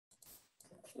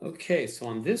Okay, so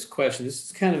on this question, this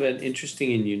is kind of an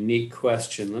interesting and unique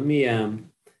question. Let me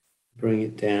bring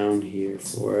it down here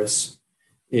for us.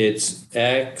 It's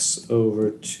x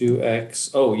over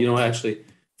 2x. Oh, actually,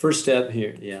 first step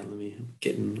here. Yeah, let me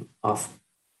getting off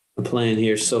the plan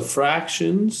here. So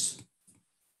fractions,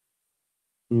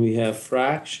 we have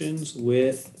fractions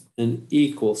with an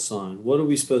equal sign. What are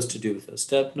we supposed to do with this?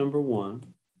 Step number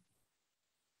one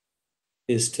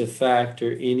is to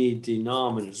factor any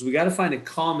denominators. We got to find a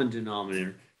common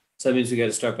denominator. So that means we got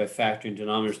to start by factoring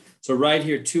denominators. So right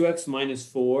here, 2x minus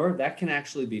 4, that can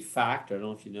actually be factored. I don't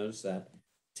know if you noticed that.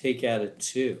 Take out a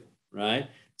 2, right?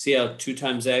 See how 2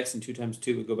 times x and 2 times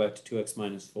 2 would go back to 2x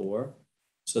minus 4.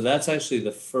 So that's actually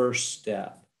the first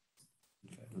step.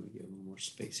 Okay, let me give a little more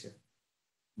space here.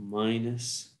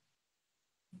 Minus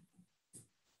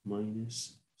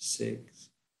 6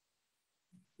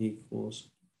 equals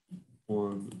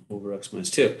 1 over x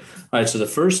minus 2. All right, so the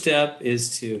first step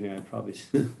is to, here, I probably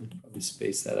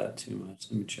spaced that out too much.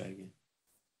 Let me try again.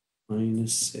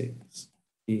 Minus 6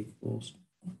 equals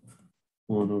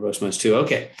 1 over x minus 2.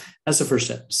 Okay, that's the first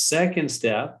step. Second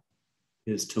step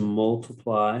is to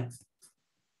multiply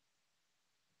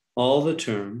all the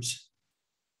terms,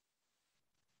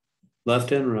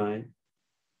 left and right,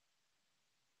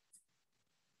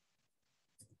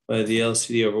 by the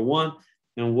LCD over 1.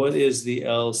 And what is the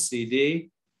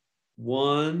LCD?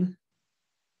 1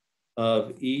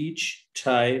 of each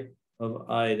type of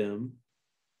item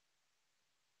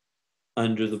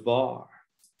under the bar.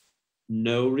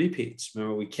 No repeats.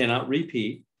 Remember, we cannot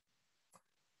repeat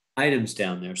items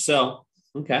down there. So,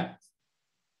 okay.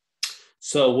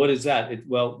 So what is that?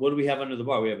 Well, what do we have under the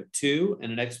bar? We have a 2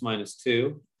 and an x minus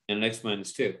 2 and an x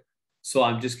minus 2. So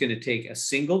I'm just going to take a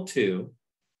single 2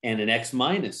 and an x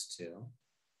minus 2.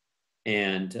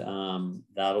 And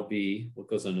that'll be what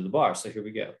goes under the bar. So here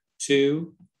we go.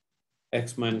 2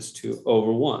 x minus 2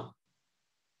 over 1.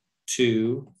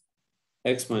 2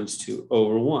 x minus 2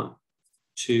 over 1.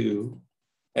 2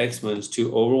 x minus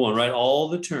 2 over 1, right? All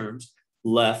the terms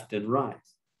left and right.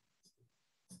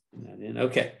 Put that in.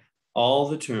 Okay. All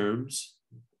the terms,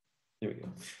 there we go.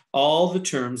 All the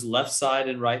terms left side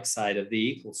and right side of the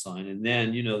equal sign. And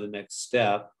then, the next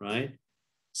step, right?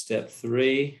 Step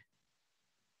 3.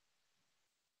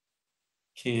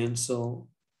 Cancel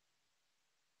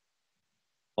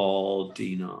all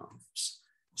denoms.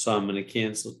 So I'm going to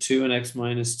cancel 2 and x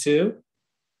minus 2.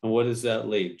 And what does that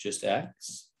leave? Just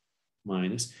x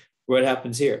minus. What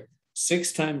happens here?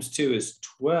 6 times 2 is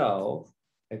 12,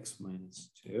 x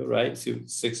minus 2, right? So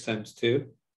 6 times 2.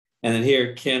 And then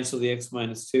here, cancel the x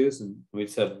minus 2s, and we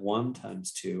just have 1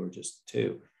 times 2, or just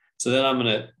 2. So then I'm going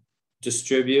to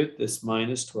distribute this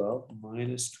minus 12,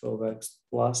 minus 12x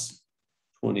plus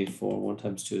 24. 1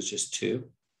 times 2 is just 2.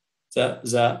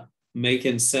 Is that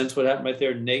making sense what happened right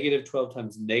there? Negative 12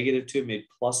 times negative 2 made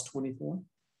plus 24.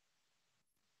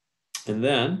 And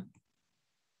then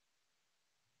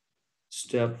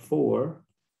step 4,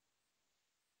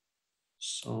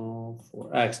 solve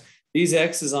for x. These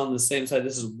x's on the same side.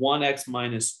 This is 1x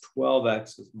minus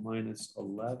 12x is minus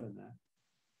 11x.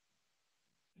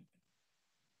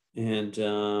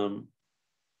 And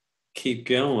keep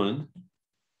going.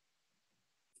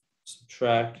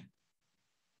 Subtract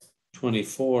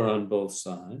 24 on both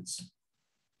sides.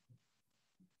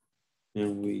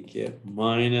 And we get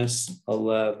minus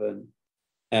 11x.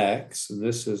 And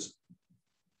this is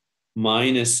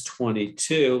minus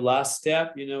 22. Last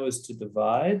step, is to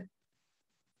divide.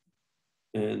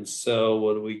 And so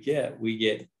what do we get? We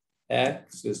get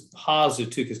x is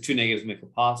positive 2, because 2 negatives make a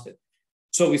positive.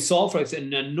 So we solve for x.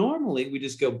 And then normally we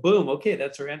just go, boom, okay,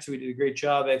 that's our answer. We did a great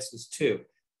job. X is 2.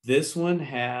 This one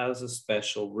has a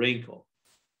special wrinkle.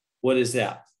 What is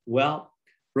that? Well,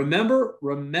 remember,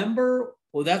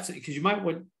 well, that's because it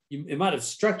might have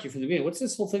struck you from the beginning. What's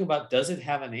this whole thing about? Does it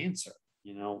have an answer?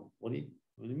 What do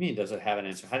you mean? Does it have an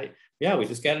answer? Yeah, we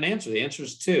just got an answer. The answer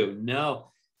is 2.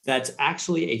 No, that's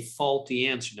actually a faulty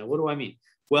answer. Now, what do I mean?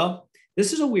 Well,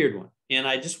 this is a weird one. And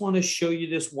I just want to show you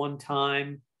this one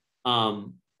time.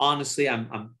 Honestly,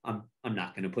 I'm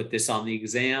not going to put this on the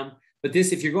exam. But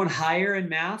this, if you're going higher in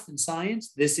math and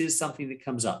science, this is something that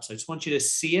comes up. So I just want you to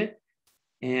see it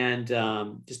and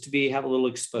just to have a little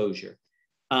exposure.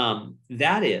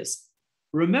 That is,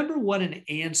 remember what an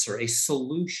answer, a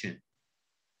solution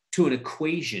to an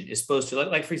equation is supposed to,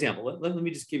 like for example, let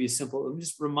me just give you let me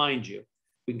just remind you.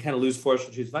 We can kind of lose force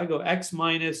for truth. If I go x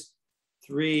minus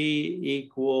 3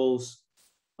 equals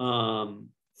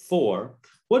 4,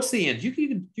 what's the answer?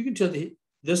 You can tell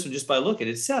this one just by looking.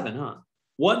 It's 7, huh?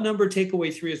 What number take away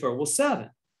 3 is 4? Well, 7,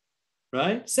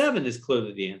 right? 7 is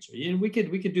clearly the answer. We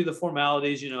could do the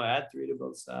formalities, add 3 to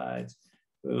both sides,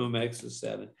 Boom, x is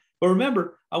 7. But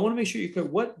remember, I want to make sure you're clear.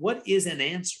 What is an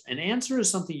answer? An answer is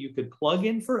something you could plug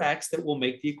in for x that will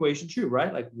make the equation true,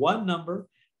 right? Like what number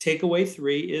take away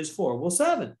 3 is 4? Well,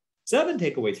 7. 7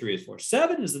 take away 3 is 4.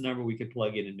 7 is the number we could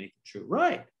plug in and make it true,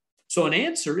 right? So an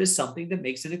answer is something that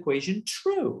makes an equation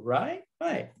true, right?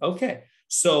 Right. Okay.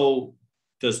 So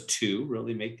does 2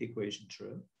 really make the equation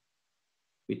true?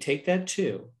 We take that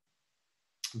 2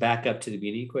 back up to the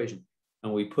beginning equation,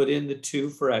 and we put in the 2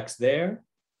 for x there,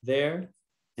 there,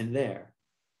 and there.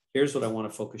 Here's what I want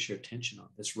to focus your attention on.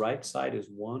 This right side is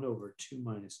 1 over 2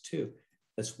 minus 2.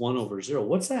 That's 1 over 0.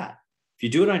 What's that? If you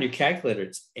do it on your calculator,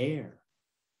 it's air.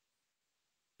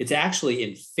 It's actually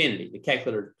infinity. The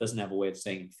calculator doesn't have a way of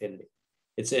saying infinity.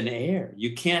 It's an air.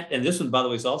 You can't, and this one, by the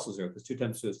way, is also 0 because 2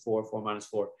 times 2 is 4. 4 minus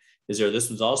 4 is 0. This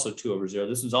one's also 2 over 0.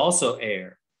 This one's also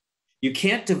air. You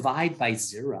can't divide by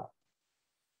 0.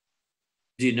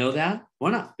 Do you know that? Why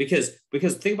not? Because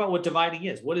think about what dividing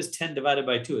is. What is 10 divided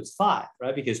by 2? It's 5,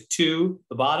 right? Because 2,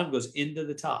 the bottom goes into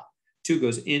the top. 2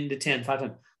 goes into 10 5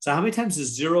 times. So how many times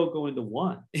does 0 go into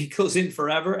 1? It goes in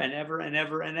forever and ever and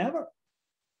ever and ever,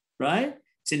 right?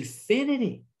 It's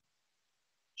infinity.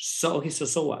 So, okay,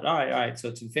 so what? All right. So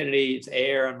it's infinity, it's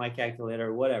air on my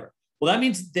calculator, whatever. Well, that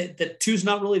means that 2 is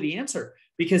not really the answer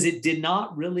because it did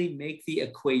not really make the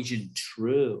equation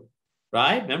true,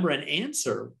 right? Remember, an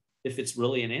answer, if it's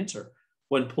really an answer,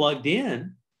 when plugged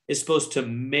in, is supposed to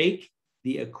make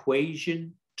the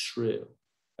equation true.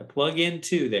 I plug in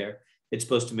 2 there. It's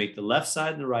supposed to make the left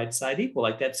side and the right side equal,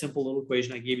 like that simple little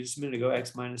equation I gave you just a minute ago.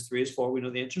 X minus 3 is 4. We know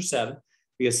the answer is 7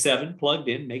 because 7 plugged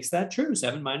in makes that true.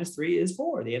 7 minus 3 is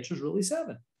 4. The answer is really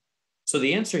 7. So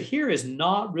the answer here is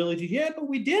not really, yeah, but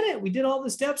we did it. We did all the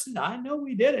steps, and I know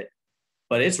we did it,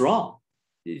 but it's wrong.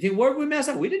 You think, where did we mess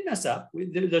up? We didn't mess up.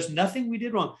 There's nothing we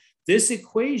did wrong. This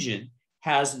equation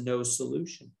has no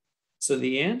solution. So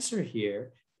the answer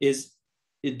here is,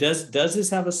 does this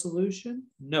have a solution?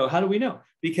 No. How do we know?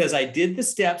 Because I did the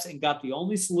steps and got the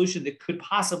only solution that could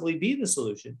possibly be the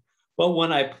solution. But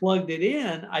when I plugged it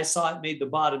in, I saw it made the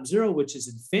bottom 0, which is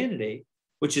infinity,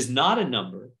 which is not a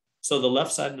number. So the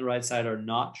left side and the right side are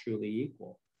not truly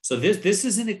equal. So this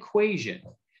is an equation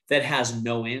that has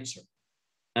no answer.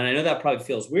 And I know that probably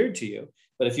feels weird to you,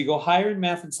 but if you go higher in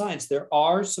math and science, there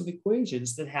are some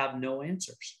equations that have no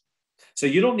answers. So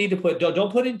you don't need to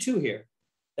don't put in 2 here.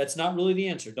 That's not really the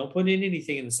answer. Don't put in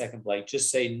anything in the second blank. Just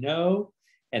say no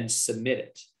and submit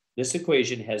it. This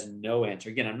equation has no answer.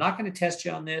 Again, I'm not going to test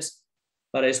you on this,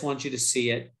 but I just want you to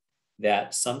see it,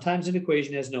 that sometimes an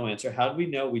equation has no answer. How do we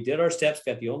know? We did our steps,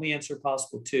 got the only answer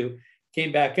possible 2,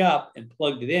 came back up and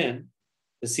plugged it in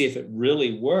to see if it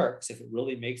really works, if it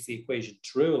really makes the equation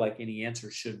true, like any answer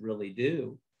should really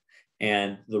do.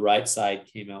 And the right side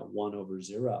came out 1 over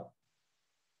 0,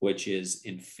 which is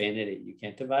infinity. You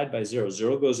can't divide by 0.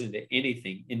 0 goes into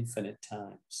anything infinite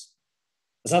times.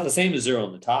 It's not the same as 0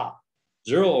 on the top.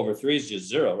 0 over 3 is just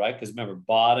 0, right? Because remember,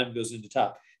 bottom goes into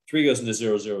top. 3 goes into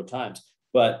 0 0 times.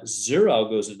 But 0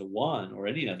 goes into 1 or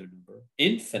any other number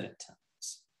infinite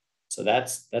times. So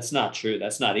that's not true.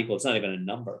 That's not equal. It's not even a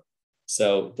number.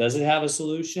 So does it have a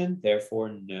solution? Therefore,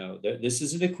 no. This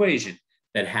is an equation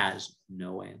that has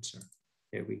no answer.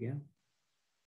 There we go.